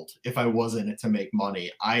world if I was in it to make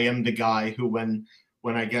money. I am the guy who, when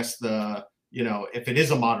I guess if it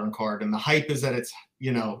is a modern card and the hype is at its,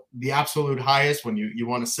 the absolute highest, when you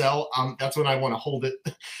want to sell, that's when I want to hold it,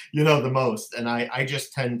 the most. And I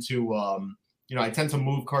just tend to, I tend to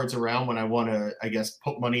move cards around when I want to, I guess,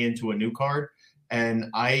 put money into a new card. And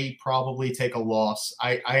I probably take a loss.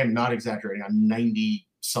 I am not exaggerating. I'm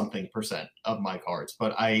 90-something% of my cards,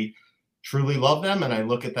 but I truly love them. And I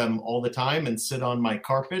look at them all the time and sit on my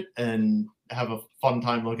carpet and have a fun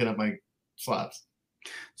time looking at my slabs.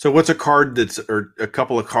 So what's a card or a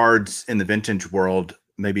couple of cards in the vintage world,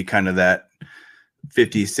 maybe kind of that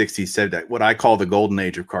 50s, 60s, 70s, what I call the golden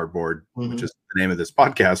age of cardboard, which is the name of this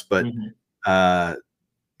podcast. But are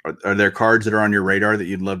there cards that are on your radar that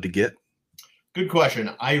you'd love to get? Good question.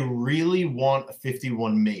 I really want a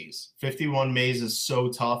 51 Maze. 51 Maze is so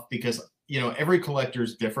tough because, every collector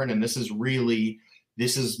is different. And this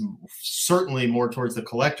is certainly more towards the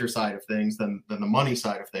collector side of things than the money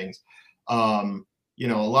side of things. A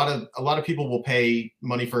lot of people will pay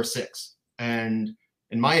money for a 6. And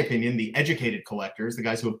in my opinion, the educated collectors, the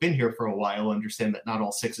guys who have been here for a while, understand that not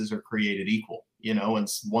all 6s are created equal, and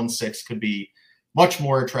one 6 could be much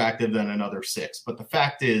more attractive than another 6. But the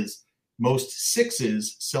fact is, most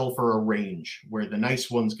 6s sell for a range where the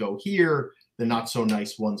nice ones go here, the not so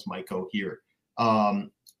nice ones might go here.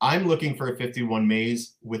 I'm looking for a 51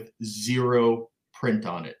 Maze with 0 print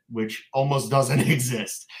on it, which almost doesn't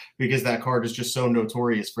exist because that card is just so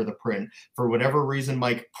notorious for the print. For whatever reason,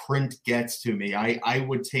 Mike, print gets to me. I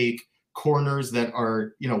would take corners that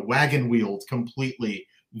are, wagon wheeled completely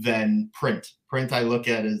than print. Print I look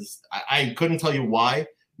at as, I couldn't tell you why.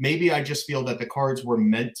 Maybe I just feel that the cards were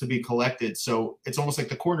meant to be collected. So it's almost like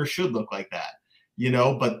the corner should look like that,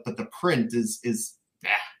 but the print is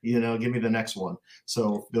give me the next one.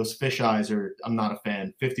 So those fisheyes I'm not a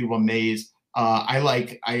fan. 51 Maze.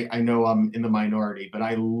 I know I'm in the minority, but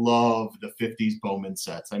I love the 50s Bowman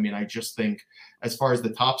sets. I mean, I just think as far as the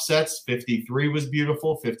top sets, 53 was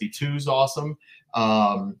beautiful. 52 is awesome.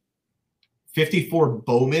 54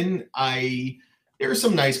 Bowman, there are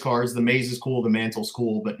some nice cards. The Maze is cool. The Mantle's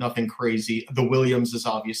cool, but nothing crazy. The Williams is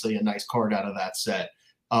obviously a nice card out of that set.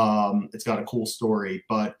 It's got a cool story,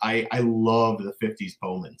 but I love the 50s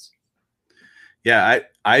Bowmans. Yeah,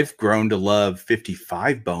 I've grown to love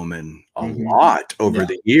 55 Bowman a lot over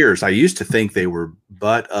the years. I used to think they were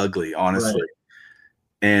butt ugly, honestly. Right.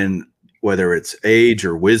 And whether it's age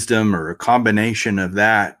or wisdom or a combination of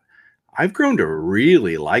that, I've grown to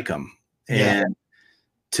really like them. Yeah. And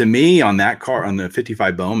to me, on that car, on the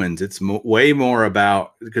 55 Bowmans, it's way more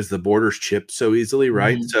about, because the borders chip so easily,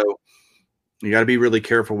 right? So you got to be really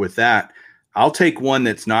careful with that. I'll take one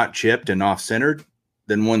that's not chipped and off-centered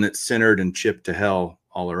than one that's centered and chipped to hell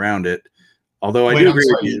all around it. Although I do agree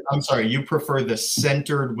with you. I'm sorry, you prefer the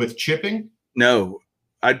centered with chipping? No,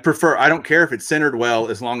 I don't care if it's centered well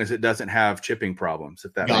as long as it doesn't have chipping problems.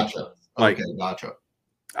 If that makes sense. Gotcha.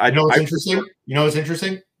 You know what's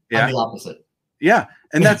interesting? Yeah. I'm the opposite. Yeah,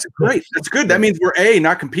 and that's great. That's good. That means we're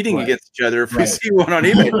not competing against each other. If we see one on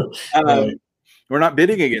eBay, we're not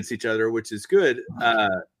bidding against each other, which is good.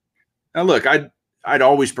 Now, look, I'd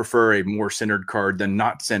always prefer a more centered card than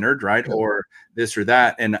not centered, right? Yeah. Or this or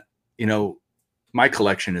that. And, my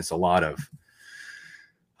collection is I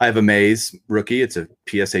have a Maze rookie. It's a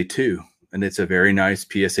PSA 2, and it's a very nice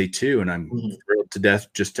PSA 2, and I'm thrilled to death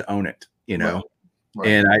just to own it, Right.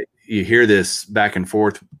 And you hear this back and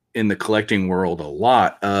forth in the collecting world a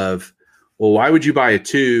lot of, well, why would you buy a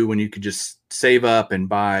 2 when you could just save up and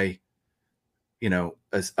buy,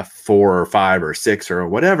 a 4 or 5 or 6 or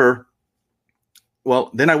whatever?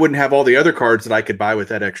 Well, then I wouldn't have all the other cards that I could buy with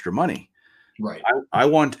that extra money. Right. I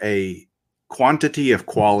want a quantity of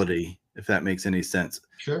quality, if that makes any sense.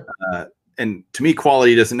 Sure. And to me,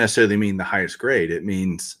 quality doesn't necessarily mean the highest grade. It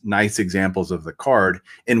means nice examples of the card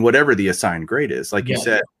in whatever the assigned grade is. Like you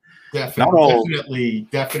said, definitely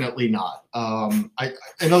not.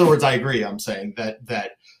 In other words, I agree. I'm saying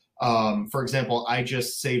that for example, I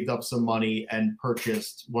just saved up some money and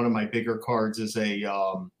purchased one of my bigger cards is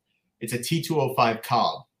it's a T205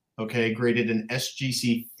 Cobb, graded an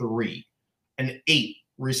SGC 3. An 8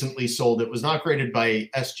 recently sold. It was not graded by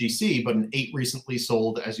SGC, but an 8 recently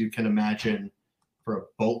sold, as you can imagine, for a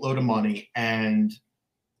boatload of money. And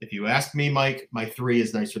if you ask me, Mike, my 3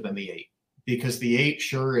 is nicer than the 8, because the 8,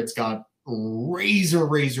 sure, it's got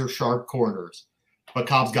razor sharp corners, but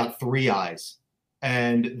Cobb's got 3 eyes,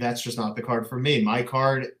 and that's just not the card for me. My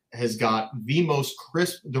card has got the most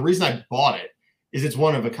crisp. The reason I bought it is it's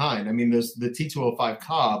one of a kind. I mean, there's the T205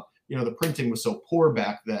 Cobb. You know, the printing was so poor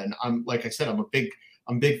back then. Like I said, I'm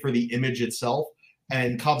big for the image itself,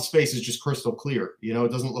 and Cobb's face is just crystal clear. You know,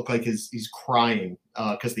 it doesn't look like he's crying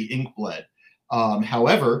because the ink bled.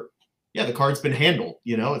 However, yeah, the card's been handled.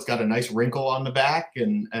 You know, it's got a nice wrinkle on the back,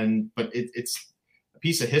 but it's a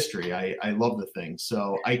piece of history. I love the thing,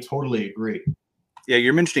 so I totally agree. Yeah,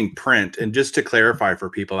 you're mentioning print, and just to clarify for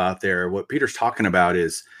people out there, what Peter's talking about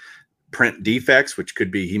is print defects, which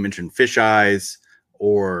could be, he mentioned fish eyes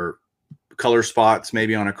or color spots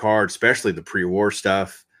maybe on a card, especially the pre-war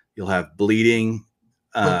stuff. You'll have bleeding,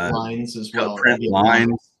 print lines as well. Print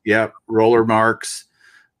lines, yeah, roller marks.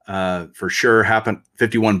 For sure happen.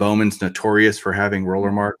 51 Bowman's notorious for having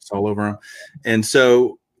roller marks all over him. And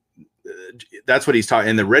so that's what he's talking.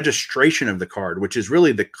 And the registration of the card, which is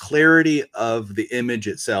really the clarity of the image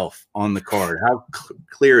itself on the card. How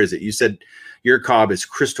clear is it? You said your Cobb is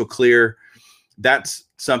crystal clear. That's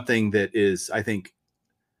something that is, I think,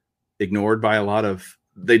 ignored by a lot of,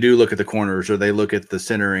 they do look at the corners or they look at the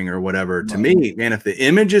centering or whatever. Right. To me, man, if the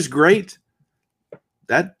image is great,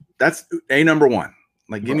 that's a number one.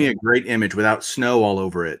 Like, give me a great image without snow all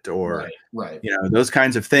over it, or you know, those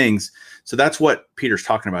kinds of things. So that's what Peter's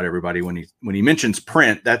talking about, everybody. When he mentions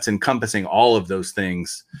print, that's encompassing all of those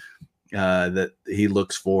things that he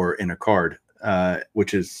looks for in a card,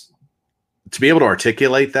 which is to be able to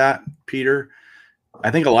articulate that, Peter.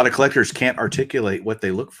 I think a lot of collectors can't articulate what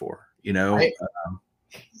they look for. You know,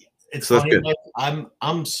 it's so funny.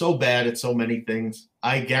 I'm so bad at so many things.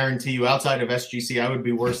 I guarantee you, outside of SGC, I would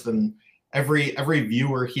be worse than every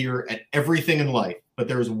viewer here at everything in life. But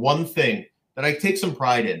there's one thing that I take some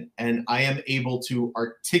pride in, and I am able to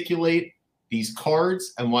articulate these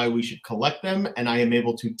cards and why we should collect them, and I am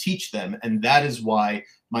able to teach them. And that is why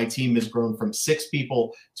my team has grown from 6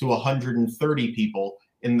 people to 130 people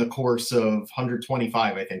in the course of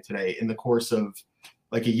 125, I think, today, in the course of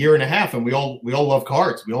like a year and a half. And we all love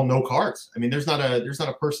cards. We all know cards. I mean, there's not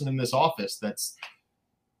a person in this office that's,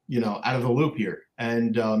 you know, out of the loop here.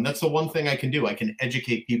 And that's the one thing I can do. I can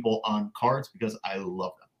educate people on cards because I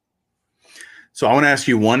love them. So I want to ask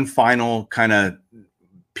you one final kind of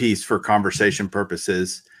piece for conversation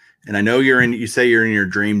purposes. And I know you say you're in your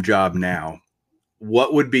dream job now.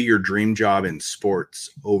 What would be your dream job in sports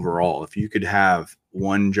overall? If you could have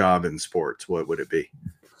one job in sports, what would it be?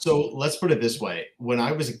 So let's put it this way. When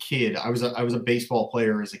I was a kid, I was a baseball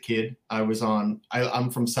player as a kid.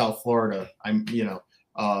 I'm from South Florida.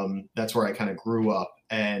 That's where I kind of grew up.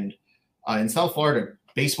 And in South Florida,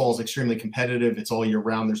 baseball is extremely competitive. It's all year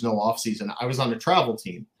round. There's no off season. I was on a travel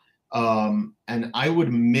team, and I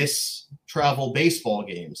would miss travel baseball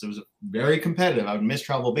games. It was very competitive. I would miss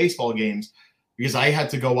travel baseball games because I had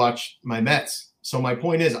to go watch my Mets. So my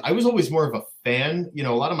point is, I was always more of a fan. You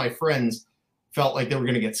know, a lot of my friends felt like they were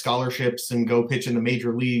going to get scholarships and go pitch in the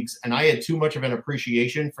major leagues. And I had too much of an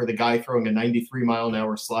appreciation for the guy throwing a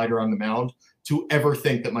 93-mile-an-hour slider on the mound to ever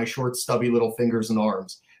think that my short, stubby little fingers and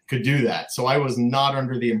arms could do that. So I was not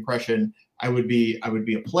under the impression I would be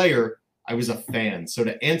a player. I was a fan. So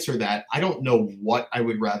to answer that, I don't know what I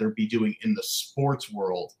would rather be doing in the sports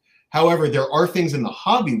world. However, there are things in the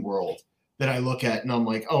hobby world that I look at and I'm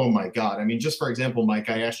like, oh my God. I mean, just for example, Mike,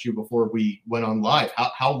 I asked you before we went on live,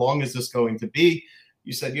 how long is this going to be?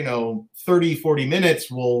 You said, 30, 40 minutes.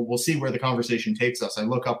 We'll see where the conversation takes us. I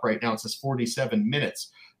look up right now, it says 47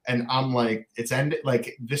 minutes. And I'm like, it's ended.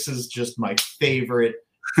 Like, this is just my favorite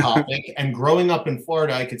topic. And growing up in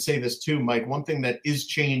Florida, I could say this too, Mike, one thing that has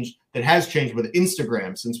changed with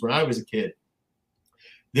Instagram since when I was a kid,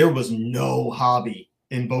 there was no hobby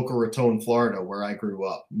in Boca Raton, Florida, where I grew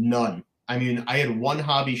up. None. I mean, I had one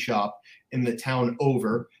hobby shop in the town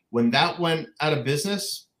over. When that went out of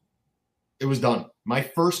business, it was done. My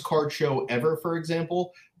first card show ever, for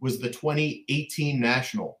example, was the 2018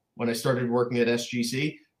 National when I started working at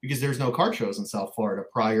SGC, because there's no card shows in South Florida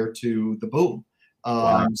prior to the boom.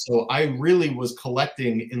 Wow. So I really was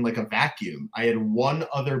collecting in like a vacuum. I had one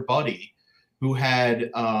other buddy who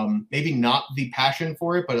had maybe not the passion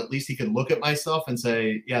for it, but at least he could look at my stuff and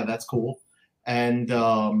say, yeah, that's cool. And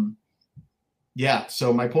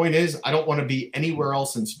so my point is, I don't want to be anywhere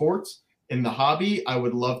else in sports. In the hobby, I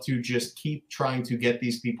would love to just keep trying to get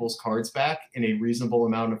these people's cards back in a reasonable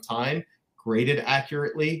amount of time, graded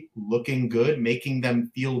accurately, looking good, making them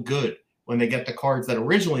feel good when they get the cards that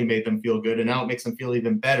originally made them feel good, and now it makes them feel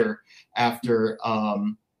even better after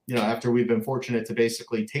after we've been fortunate to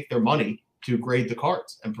basically take their money to grade the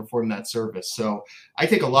cards and perform that service. So I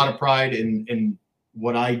take a lot of pride in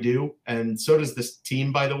what I do, and so does this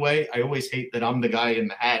team, by the way. I always hate that I'm the guy in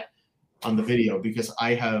the hat on the video, because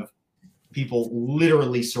I have people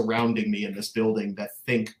literally surrounding me in this building that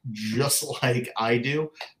think just like I do.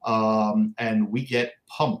 And we get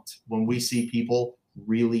pumped when we see people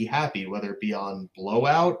really happy, whether it be on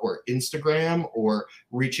Blowout or Instagram, or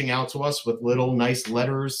reaching out to us with little nice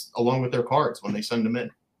letters along with their cards when they send them in.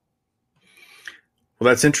 Well,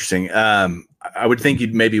 that's interesting. I would think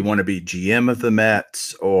you'd maybe want to be GM of the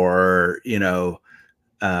Mets, or,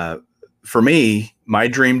 for me, my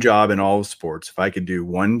dream job in all of sports, if I could do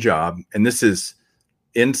one job, and this is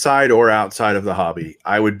inside or outside of the hobby,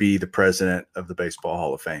 I would be the president of the Baseball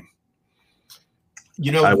Hall of Fame.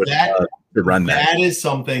 I would love to run that. That is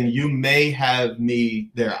something you may have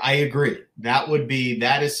me there. I agree. That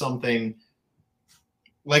is something,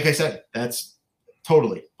 like I said, that's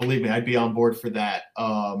totally, believe me, I'd be on board for that.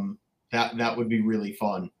 That would be really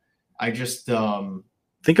fun. I just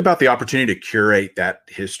think about the opportunity to curate that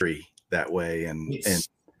history that way, and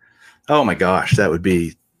oh my gosh, that would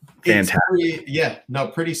be fantastic.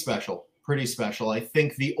 Pretty special. I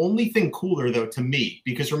think the only thing cooler, though, to me,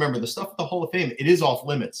 because remember, the stuff at the Hall of Fame, it is off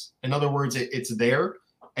limits. In other words, it's there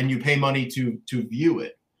and you pay money to view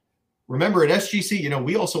it. Remember, at SGC,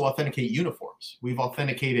 we also authenticate uniforms. We've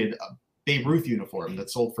authenticated a Babe Ruth uniform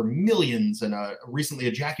that sold for millions, and recently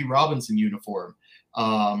a Jackie Robinson uniform.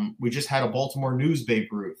 We just had a Baltimore News Babe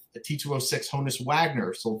Ruth. A T206 Honus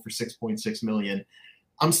Wagner sold for $6.6 million.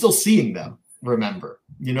 I'm still seeing them, remember.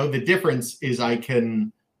 The difference is I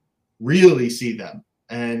can really see them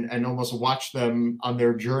and almost watch them on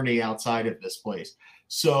their journey outside of this place.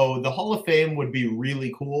 So the Hall of Fame would be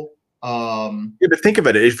really cool. But think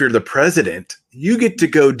about it. If you're the president, you get to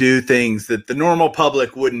go do things that the normal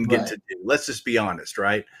public wouldn't get to do. Let's just be honest,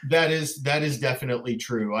 right? That is definitely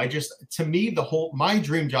true. To me, my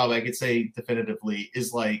dream job, I could say definitively,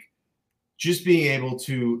 is like just being able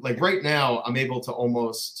to, like, right now, I'm able to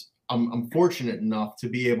I'm fortunate enough to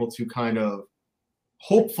be able to kind of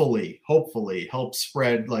hopefully help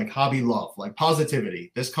spread like hobby love, like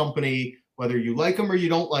positivity. This company, whether you like them or you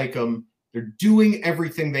don't like them, they're doing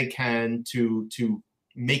everything they can to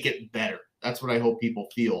make it better. That's what I hope people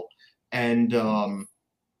feel. And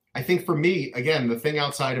I think for me, again, the thing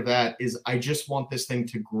outside of that is I just want this thing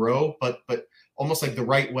to grow, but almost like the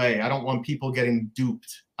right way. I don't want people getting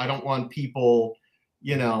duped. I don't want people,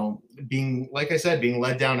 being, like I said, being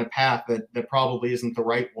led down a path that probably isn't the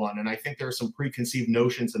right one. And I think there are some preconceived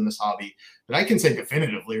notions in this hobby that I can say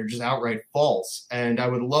definitively are just outright false. And I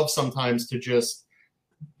would love sometimes to just,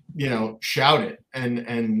 shout it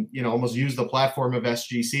and almost use the platform of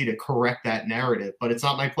SGC to correct that narrative. But it's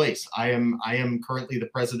not my place. I am currently the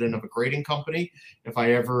president of a grading company. If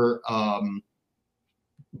I ever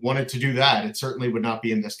wanted to do that, it certainly would not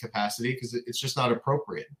be in this capacity, because it's just not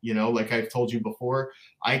appropriate. Like I've told you before,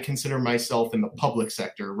 I consider myself in the public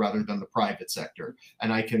sector rather than the private sector.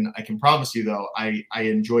 And I can promise you, though, I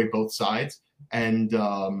enjoy both sides. And,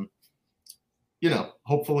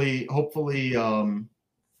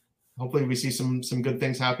 hopefully we see some good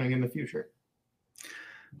things happening in the future.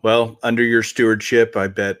 Well, under your stewardship, I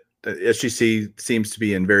bet SGC seems to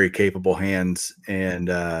be in very capable hands. And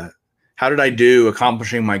how did I do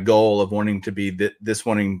accomplishing my goal of wanting to be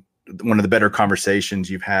one of the better conversations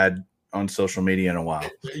you've had on social media in a while?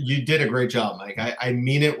 You did a great job, Mike. I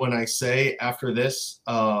mean it when I say after this,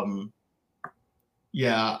 I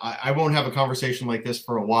won't have a conversation like this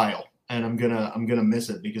for a while. And I'm gonna miss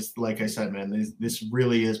it, because, like I said, man, this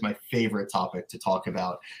really is my favorite topic to talk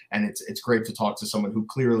about, and it's great to talk to someone who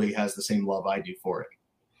clearly has the same love I do for it.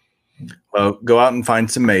 Well, go out and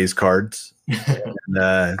find some Maze cards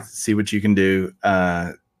and see what you can do.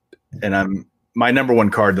 And my number one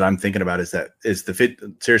card that I'm thinking about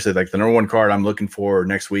seriously, like the number one card I'm looking for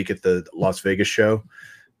next week at the Las Vegas show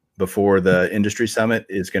before the industry summit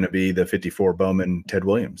is going to be the 54 Bowman Ted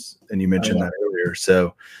Williams, and you mentioned that earlier,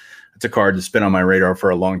 so. It's a card that's been on my radar for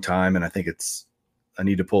a long time, and I think I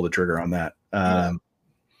need to pull the trigger on that.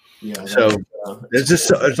 So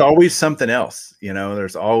there's always something else,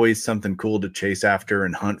 there's always something cool to chase after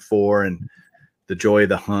and hunt for, and the joy of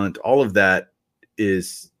the hunt. All of that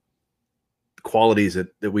is qualities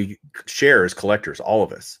that we share as collectors, all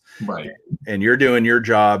of us. Right. And you're doing your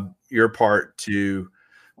job, your part to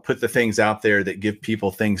put the things out there that give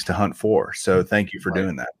people things to hunt for. So thank you for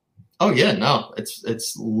doing that. Oh yeah, no,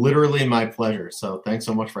 it's literally my pleasure. So thanks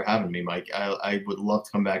so much for having me, Mike. I would love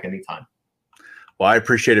to come back anytime. Well, I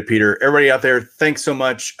appreciate it, Peter. Everybody out there, thanks so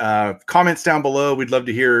much. Comments down below. We'd love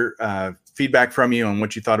to hear feedback from you on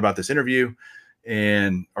what you thought about this interview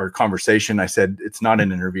and our conversation. I said it's not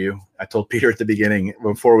an interview. I told Peter at the beginning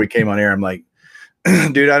before we came on air, I'm like,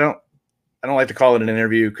 dude, I don't like to call it an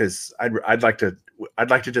interview because I'd like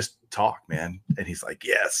to just talk, man. And he's like,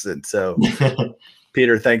 yes. And so,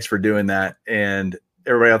 Peter, thanks for doing that. And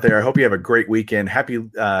everybody out there, I hope you have a great weekend. Happy,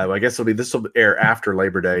 I guess this will air after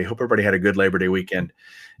Labor Day. Hope everybody had a good Labor Day weekend,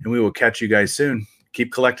 and we will catch you guys soon.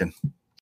 Keep collecting.